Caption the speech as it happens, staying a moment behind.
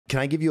Can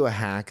I give you a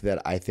hack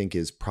that I think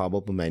is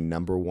probably my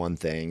number one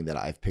thing that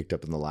I've picked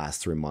up in the last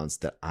 3 months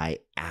that I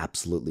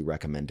absolutely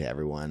recommend to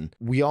everyone?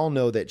 We all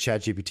know that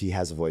ChatGPT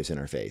has a voice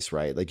interface,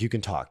 right? Like you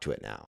can talk to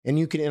it now and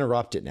you can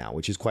interrupt it now,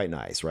 which is quite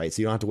nice, right?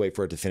 So you don't have to wait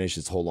for it to finish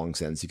its whole long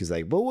sentence. You can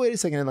say, well, wait a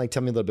second, and like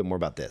tell me a little bit more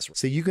about this.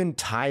 So you can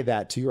tie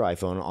that to your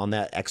iPhone on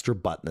that extra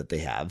button that they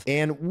have.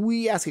 And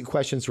we ask it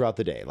questions throughout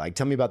the day, like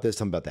tell me about this,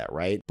 tell me about that,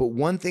 right? But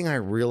one thing I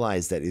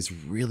realized that is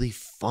really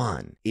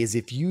fun is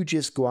if you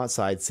just go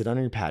outside, sit on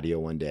your patio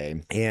one day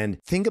and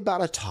think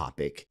about a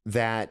topic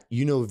that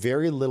you know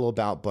very little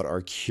about but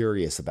are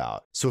curious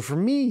about. So for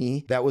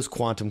me, that was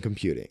quantum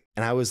computing.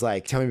 And I was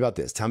like, tell me about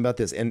this, tell me about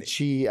this. And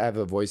I have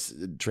a voice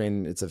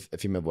trained, it's a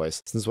female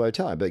voice. So this is what I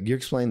tell her, but you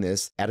explain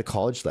this at a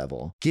college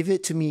level, give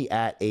it to me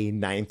at a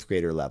 9th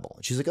grader level.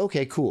 She's like,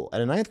 okay, cool.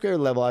 At a 9th grader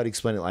level, I'd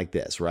explain it like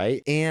this,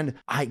 right? And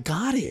I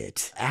got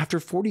it. After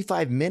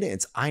 45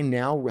 minutes, I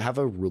now have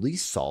a really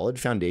solid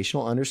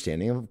foundational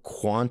understanding of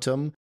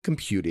quantum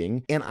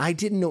computing. And I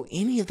didn't know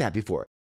any of that before.